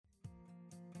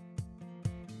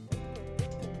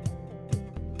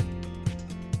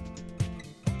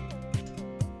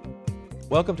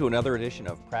Welcome to another edition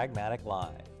of Pragmatic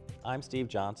Live. I'm Steve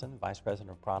Johnson, Vice President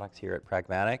of Products here at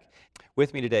Pragmatic.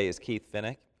 With me today is Keith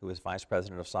Finnick, who is Vice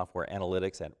President of Software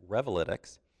Analytics at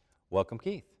Revolytics. Welcome,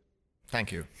 Keith.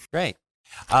 Thank you. Great.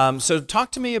 So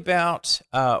talk to me about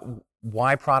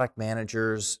why product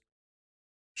managers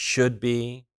should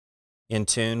be in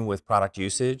tune with product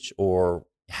usage or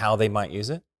how they might use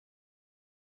it.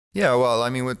 Yeah, well, I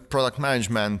mean, with product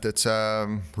management, it's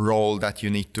a role that you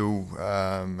need to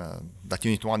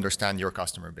understand your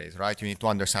customer base, right? You need to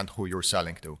understand who you're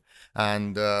selling to,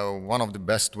 and one of the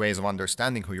best ways of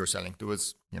understanding who you're selling to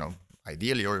is,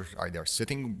 ideally, you're either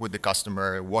sitting with the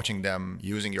customer, watching them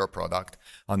using your product,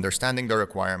 understanding the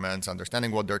requirements,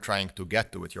 understanding what they're trying to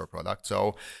get to with your product.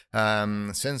 So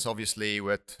since obviously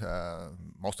with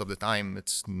most of the time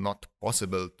it's not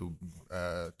possible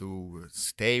to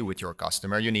stay with your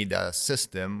customer, you need a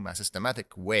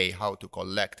systematic way how to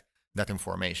collect that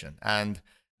information. And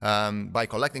by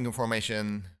collecting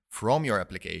information from your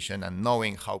application and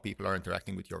knowing how people are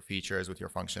interacting with your features, with your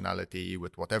functionality,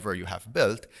 with whatever you have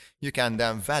built, you can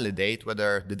then validate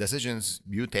whether the decisions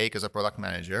you take as a product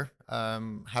manager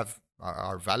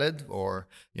are valid, or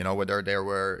whether there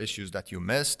were issues that you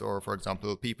missed, or for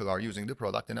example, people are using the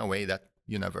product in a way that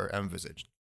you never envisaged.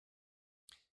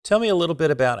 Tell me a little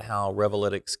bit about how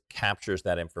Revolytics captures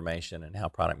that information and how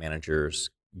product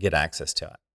managers get access to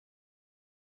it.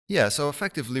 Yeah, so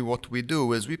effectively what we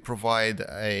do is we provide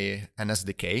an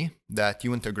SDK that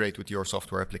you integrate with your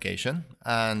software application.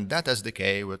 And that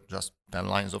SDK, with just 10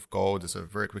 lines of code, is a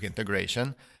very quick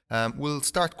integration, will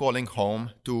start calling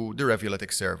home to the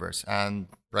Revolytics servers. And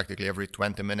practically every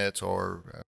 20 minutes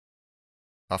or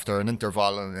after an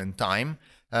interval in time,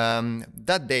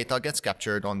 that data gets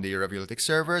captured on the Revolytics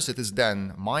servers. It is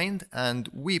then mined, and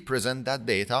we present that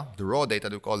data, the raw data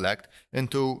to collect,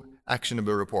 into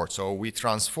actionable reports. So we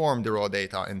transform the raw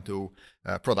data into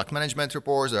product management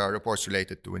reports. There are reports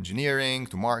related to engineering,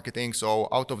 to marketing. So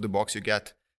out of the box, you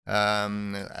get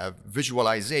a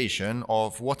visualization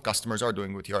of what customers are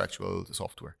doing with your actual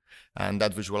software. And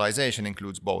that visualization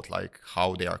includes both like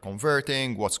how they are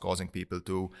converting, what's causing people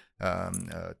to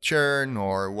churn,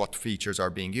 or what features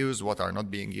are being used, what are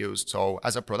not being used. So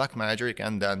as a product manager, you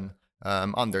can then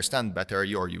understand better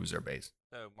your user base.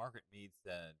 So Margaret Mead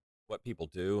said, what people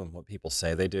do and what people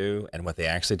say they do and what they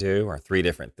actually do are three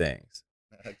different things.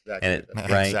 Exactly.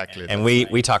 Right? Exactly. And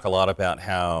we talk a lot about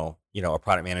how, a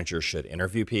product manager should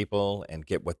interview people and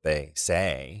get what they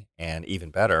say, and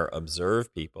even better,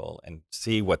 observe people and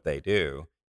see what they do.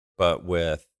 But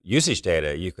with usage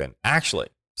data, you can actually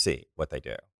see what they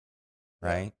do,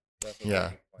 right?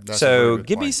 Yeah. So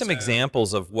give me some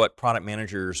examples of what product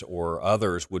managers or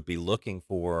others would be looking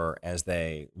for as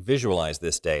they visualize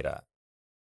this data.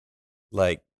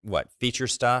 Like what, feature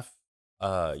stuff,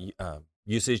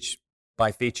 usage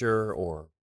by feature, or?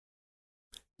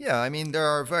 Yeah, I mean, there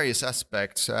are various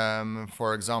aspects.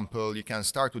 For example, you can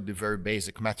start with the very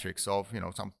basic metrics of,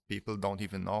 some people don't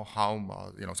even know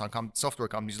how, some software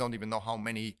companies don't even know how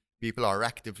many people are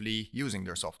actively using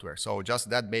their software. So just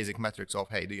that basic metrics of,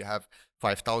 hey, do you have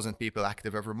 5,000 people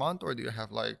active every month, or do you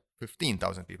have like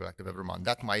 15,000 people active every month?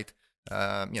 That might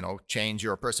change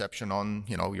your perception on,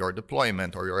 your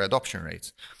deployment or your adoption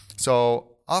rates.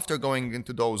 So after going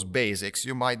into those basics,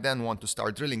 you might then want to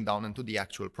start drilling down into the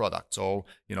actual product. So,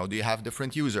 do you have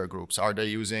different user groups? Are they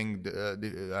using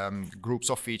the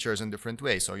groups of features in different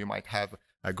ways? So you might have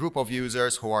a group of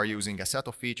users who are using a set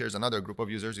of features, another group of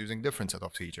users using different set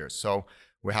of features. So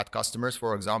we had customers,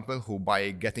 for example, who by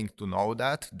getting to know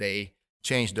that, they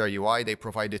changed their UI. They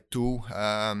provided two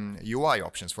UI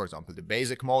options, for example, the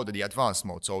basic mode and the advanced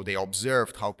mode. So they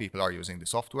observed how people are using the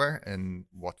software and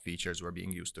what features were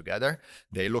being used together.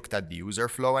 They looked at the user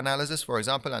flow analysis, for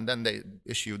example, and then they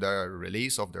issued a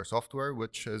release of their software,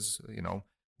 which is,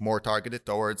 more targeted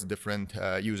towards different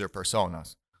user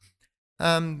personas.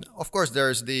 Of course, there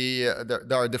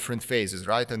are different phases,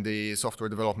 right, in the software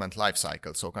development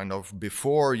lifecycle. So kind of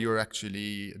before you're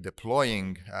actually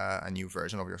deploying a new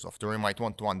version of your software, you might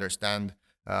want to understand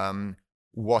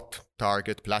what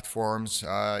target platforms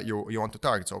you want to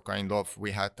target. So kind of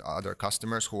we had other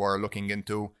customers who are looking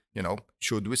into,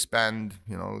 should we spend,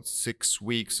 6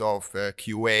 weeks of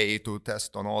QA to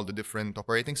test on all the different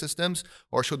operating systems?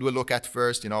 Or should we look at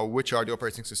first, which are the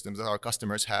operating systems that our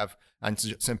customers have, and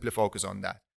simply focus on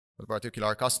that? A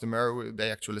particular customer,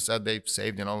 they actually said they've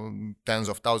saved, tens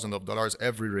of thousands of dollars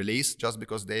every release just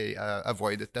because they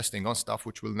avoided testing on stuff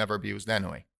which will never be used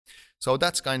anyway. So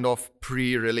that's kind of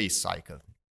pre-release cycle.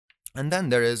 And then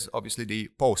there is obviously the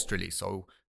post-release. So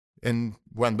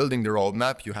when building the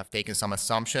roadmap, you have taken some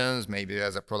assumptions. Maybe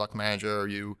as a product manager,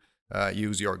 you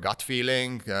use your gut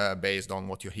feeling based on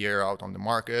what you hear out on the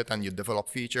market, and you develop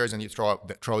features and you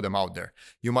throw them out there.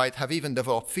 You might have even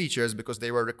developed features because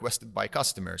they were requested by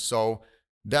customers. So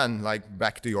then, like,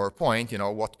 back to your point,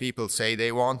 what people say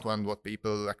they want and what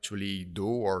people actually do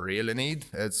or really need,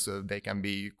 they can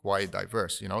be quite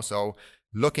diverse. So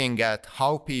looking at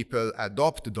how people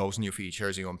adopt those new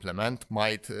features you implement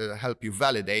might help you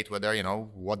validate whether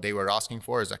what they were asking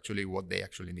for is actually what they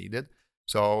actually needed.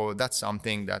 So that's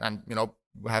something that, and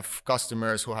we have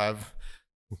customers who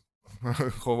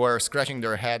were scratching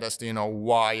their head as to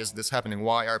why is this happening?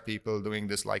 Why are people doing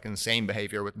this like insane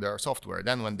behavior with their software?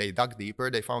 Then when they dug deeper,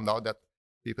 they found out that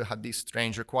people had these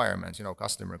strange requirements,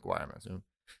 custom requirements.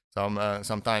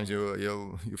 Sometimes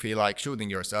you feel like shooting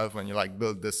yourself when you like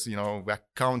build this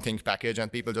accounting package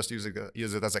and people just use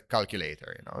it as a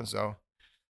calculator. So.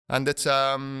 And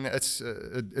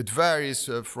it varies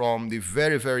from the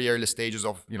very, very early stages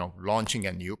of launching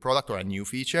a new product or a new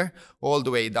feature, all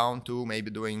the way down to maybe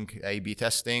doing A/B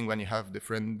testing when you have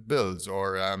different builds,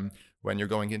 or when you're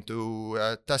going into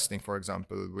testing, for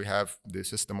example. We have the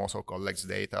system also collects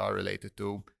data related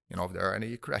to if there are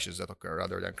any crashes that occur,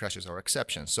 rather than crashes or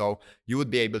exceptions. So you would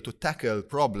be able to tackle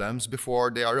problems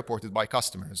before they are reported by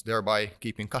customers, thereby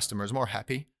keeping customers more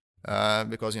happy.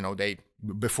 Because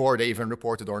before they even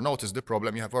reported or noticed the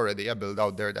problem, you have already a build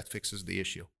out there that fixes the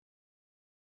issue.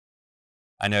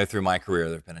 I know through my career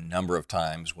there have been a number of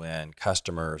times when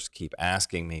customers keep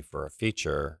asking me for a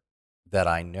feature that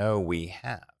I know we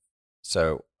have.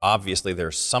 So obviously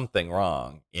there's something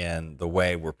wrong in the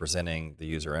way we're presenting the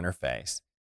user interface.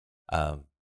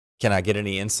 Can I get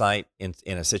any insight in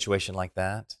a situation like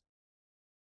that?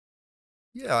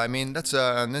 Yeah, I mean, that's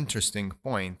an interesting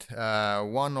point.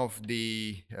 One of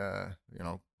the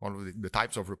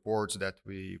types of reports that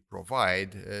we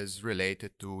provide is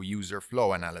related to user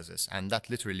flow analysis. And that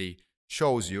literally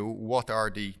shows you what are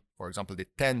for example, the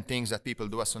 10 things that people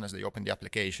do as soon as they open the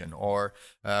application, or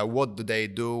what do they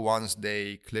do once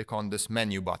they click on this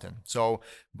menu button. So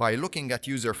by looking at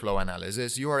user flow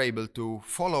analysis, you are able to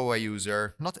follow a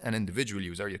user, not an individual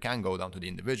user. You can go down to the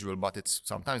individual, but it's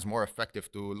sometimes more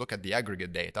effective to look at the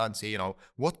aggregate data and see,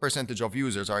 what percentage of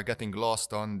users are getting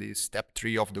lost on the step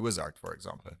 3 of the wizard, for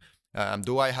example.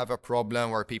 Do I have a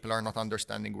problem where people are not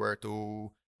understanding where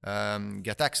to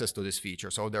get access to this feature?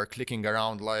 So they're clicking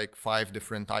around like 5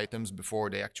 different items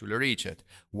before they actually reach it.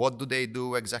 What do they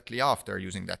do exactly after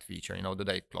using that feature? Do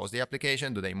they close the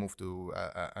application? Do they move to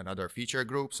another feature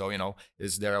group? So,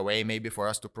 is there a way maybe for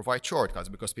us to provide shortcuts,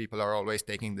 because people are always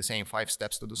taking the same 5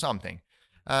 steps to do something?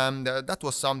 And that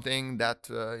was something that,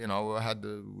 had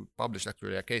published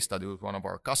actually a case study with one of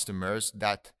our customers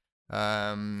that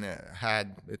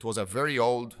it was a very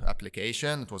old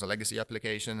application. It was a legacy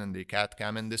application in the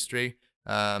CAD/CAM industry.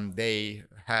 They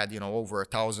had, over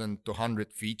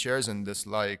 1,200 features in this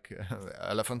like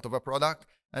elephant of a product.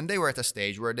 And they were at a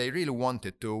stage where they really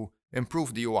wanted to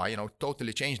improve the UI,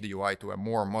 totally change the UI to a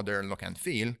more modern look and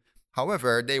feel.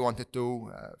 However, they wanted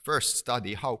to first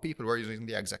study how people were using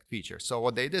the exact feature. So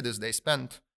what they did is they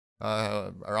spent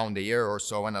around a year or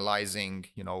so analyzing,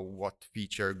 what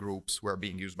feature groups were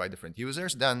being used by different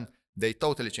users. Then they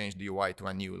totally changed the UI to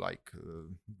a new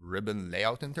ribbon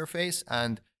layout interface,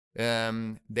 and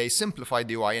they simplified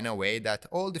the UI in a way that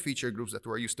all the feature groups that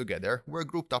were used together were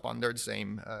grouped up under the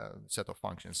same set of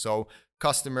functions. So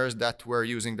customers that were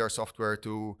using their software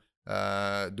to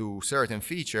do certain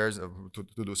features,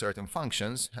 to do certain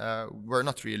functions, were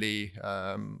not really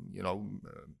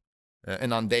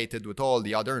inundated with all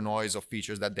the other noise of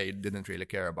features that they didn't really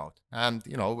care about. And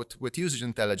with usage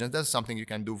intelligence, that's something you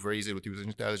can do very easily with usage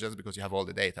intelligence, because you have all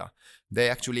the data. They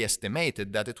actually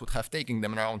estimated that it would have taken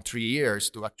them around 3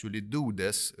 years to actually do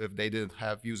this if they didn't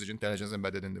have usage intelligence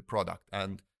embedded in the product.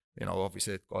 And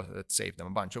obviously it saved them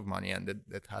a bunch of money, and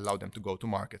it allowed them to go to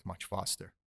market much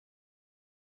faster.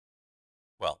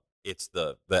 Well, it's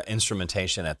the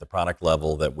instrumentation at the product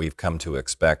level that we've come to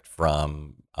expect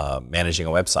from managing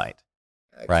a website.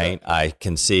 Exactly. Right? I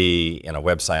can see in a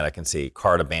website, I can see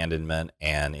cart abandonment,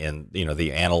 and in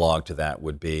the analog to that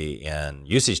would be in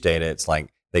usage data. It's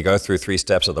like they go through 3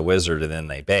 steps of the wizard and then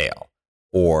they bail,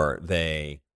 or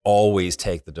they always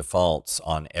take the defaults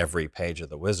on every page of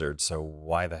the wizard. So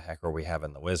why the heck are we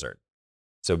having the wizard?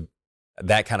 So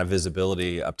that kind of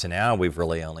visibility up to now, we've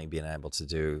really only been able to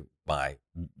do by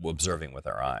observing with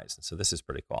our eyes. And so this is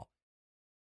pretty cool.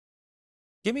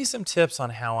 Give me some tips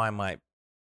on how I might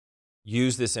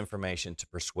use this information to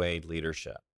persuade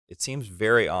leadership. It seems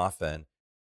very often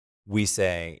we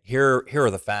say, here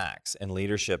are the facts, and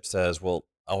leadership says, well,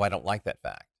 I don't like that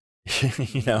fact.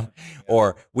 you know,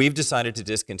 or we've decided to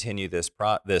discontinue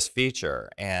this feature,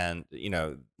 and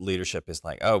leadership is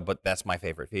like, oh, but that's my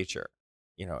favorite feature.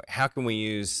 How can we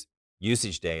use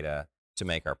usage data to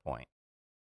make our point?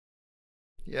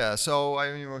 Yeah, so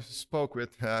I spoke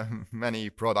with many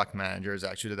product managers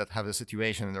actually that have a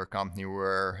situation in their company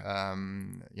where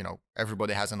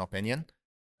everybody has an opinion,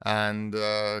 and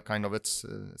kind of it's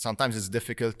sometimes it's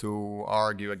difficult to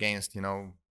argue against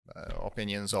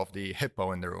opinions of the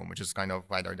hippo in the room, which is kind of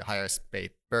either the highest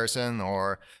paid person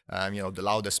or the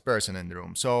loudest person in the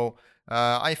room. So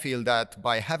I feel that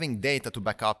by having data to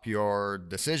back up your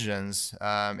decisions,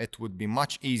 it would be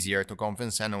much easier to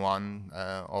convince anyone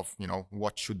of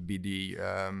what should be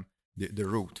the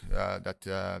route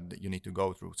that you need to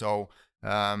go through. So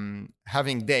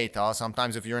having data,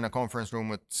 sometimes if you're in a conference room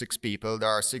with 6 people, there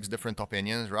are 6 different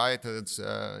opinions, right? It's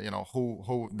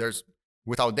who there's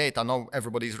without data, no,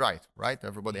 everybody's right?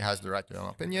 Everybody has the right to an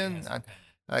opinion. And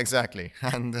exactly.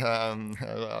 And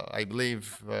I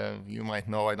believe you might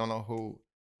know, I don't know who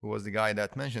was the guy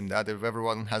that mentioned that. If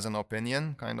everyone has an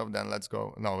opinion, kind of, then let's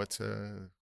go. No, it's...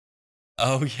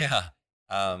 Oh, yeah.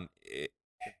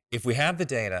 If we have the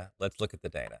data, let's look at the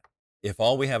data. If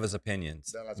all we have is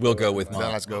opinions, we'll go with mine.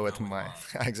 Then let's go with mine.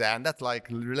 Exactly. And that's like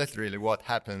literally what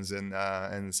happens in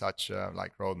such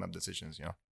like roadmap decisions,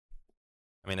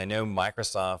 I mean, I know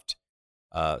Microsoft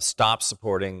stops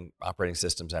supporting operating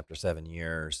systems after 7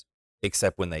 years,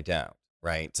 except when they don't,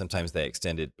 right? Sometimes they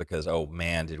extend it because, oh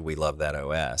man, did we love that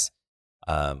OS.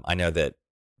 I know that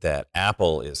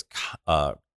Apple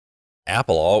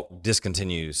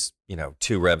discontinues,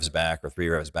 2 revs back or 3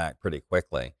 revs back pretty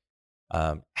quickly.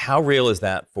 How real is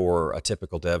that for a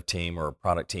typical dev team or a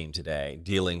product team today,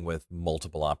 dealing with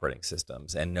multiple operating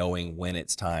systems and knowing when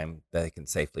it's time they can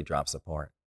safely drop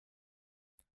support?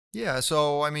 Yeah,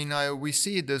 so I mean, we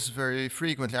see this very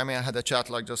frequently. I mean, I had a chat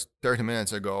like just 30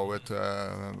 minutes ago with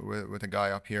a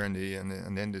guy up here in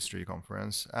the industry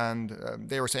conference, and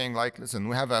they were saying like, listen,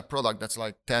 we have a product that's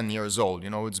like 10 years old.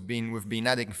 We've been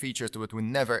adding features to it. We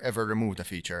never ever removed a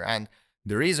feature, and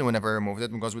the reason we never removed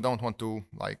it because we don't want to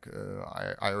like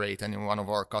irate any one of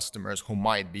our customers who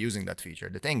might be using that feature.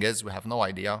 The thing is, we have no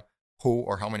idea who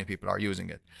or how many people are using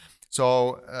it.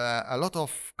 So a lot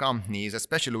of companies,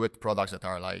 especially with products that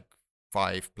are like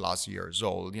 5+ years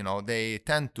old, they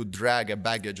tend to drag a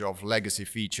baggage of legacy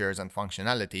features and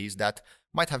functionalities that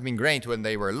might have been great when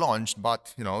they were launched,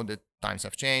 but the times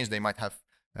have changed. They might have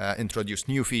introduced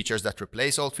new features that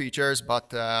replace old features,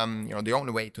 but the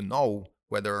only way to know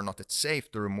whether or not it's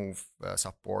safe to remove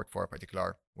support for a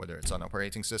particular, whether it's an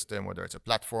operating system, whether it's a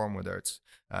platform, whether it's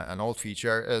an old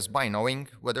feature, is by knowing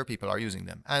whether people are using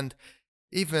them. And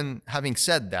even having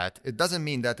said that, it doesn't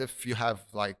mean that if you have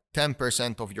like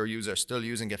 10% of your users still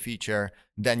using a feature,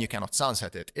 then you cannot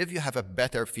sunset it. If you have a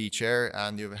better feature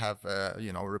and you have,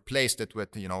 replaced it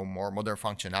with, more modern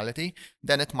functionality,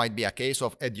 then it might be a case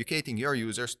of educating your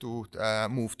users to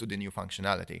move to the new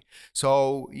functionality.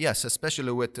 So yes,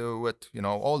 especially with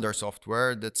older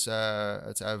software, it's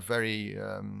a very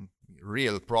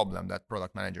real problem that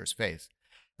product managers face.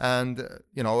 And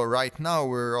right now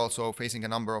we're also facing a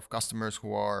number of customers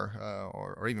who are,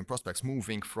 or even prospects,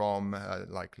 moving from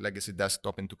like legacy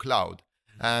desktop into cloud.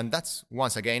 And that's,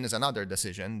 once again, is another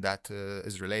decision that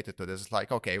is related to this. It's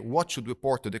like, okay, what should we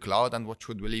port to the cloud and what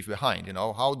should we leave behind?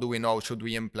 How do we know? Should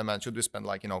we spend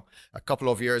like, a couple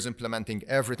of years implementing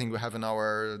everything we have in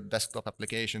our desktop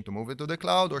application to move it to the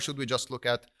cloud? Or should we just look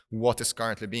at what is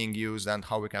currently being used and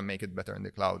how we can make it better in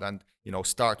the cloud and,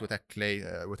 start with a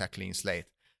clean slate?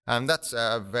 And that's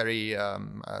a very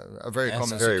common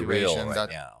situation. Real right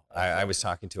now. I was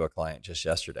talking to a client just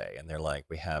yesterday, and they're like,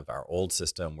 "We have our old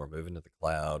system. We're moving to the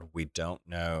cloud. We don't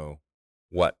know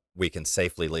what we can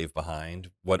safely leave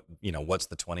behind. What's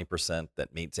the 20%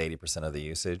 that meets 80% of the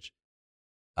usage?"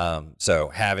 So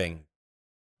having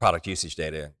product usage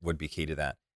data would be key to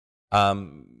that.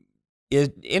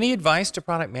 Any advice to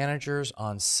product managers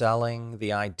on selling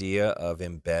the idea of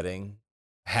embedding,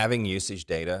 having usage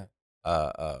data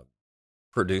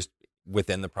produced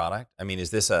within the product? I mean, is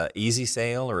this a easy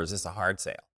sale or is this a hard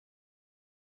sale?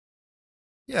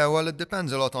 Yeah, well, it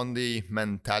depends a lot on the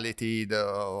mentality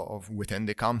of within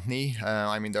the company.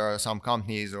 I mean, there are some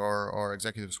companies or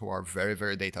executives who are very,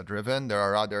 very data driven. There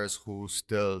are others who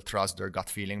still trust their gut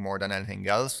feeling more than anything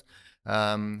else.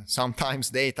 Sometimes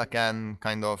data can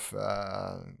kind of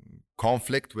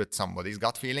conflict with somebody's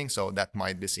gut feeling. So that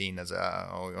might be seen as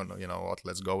you know what,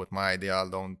 let's go with my idea.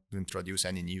 Don't introduce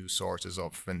any new sources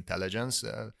of intelligence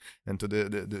into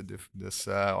this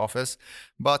office.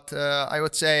 But I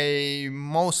would say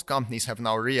most companies have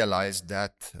now realized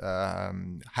that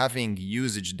having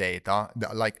usage data,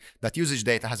 like that usage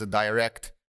data has a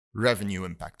direct revenue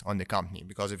impact on the company,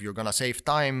 because if you're going to save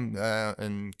time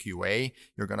in QA,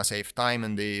 you're going to save time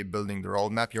in the building the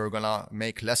roadmap, you're going to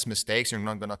make less mistakes, you're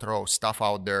not going to throw stuff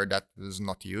out there that is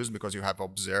not used because you have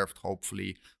observed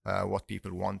hopefully what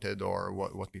people wanted or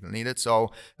what people needed.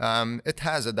 So it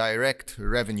has a direct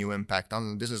revenue impact.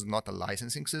 And this is not a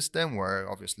licensing system where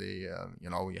obviously you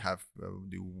know, you have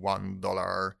the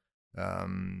 $1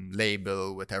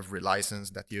 label with every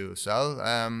license that you sell,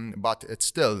 but it's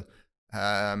still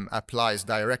applies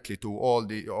directly to all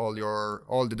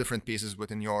the different pieces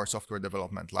within your software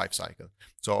development lifecycle.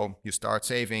 So you start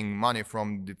saving money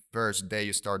from the first day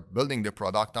you start building the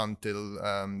product until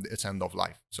its end of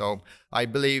life. So I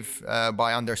believe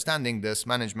by understanding this,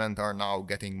 management are now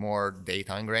getting more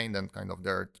data ingrained and kind of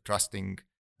they're trusting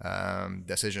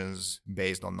decisions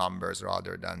based on numbers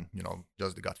rather than, you know,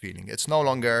 just the gut feeling. It's no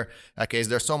longer a case.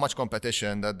 There's so much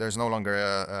competition that there's no longer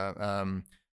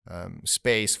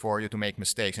space for you to make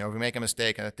mistakes. You know, if you make a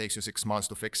mistake and it takes you 6 months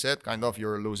to fix it, kind of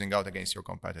you're losing out against your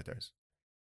competitors.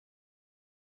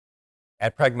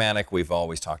 At Pragmatic, we've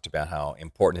always talked about how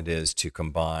important it is to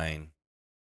combine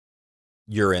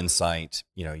your insight,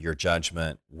 you know, your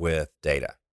judgment with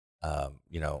data.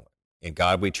 You know, in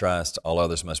God we trust, all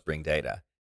others must bring data.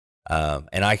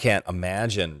 And I can't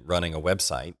imagine running a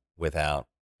website without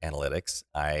analytics.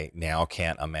 I now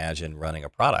can't imagine running a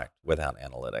product without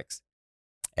analytics.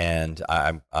 And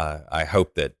I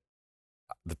hope that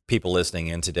the people listening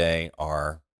in today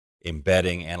are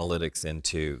embedding analytics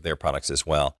into their products as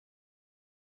well.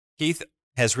 Keith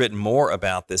has written more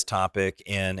about this topic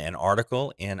in an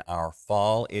article in our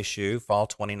fall issue, fall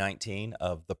 2019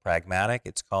 of The Pragmatic.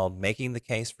 It's called Making the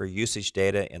Case for Usage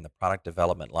Data in the Product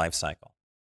Development Lifecycle.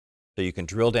 So you can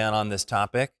drill down on this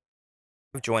topic.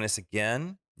 Join us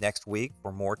again next week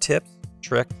for more tips,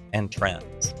 tricks, and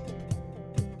trends.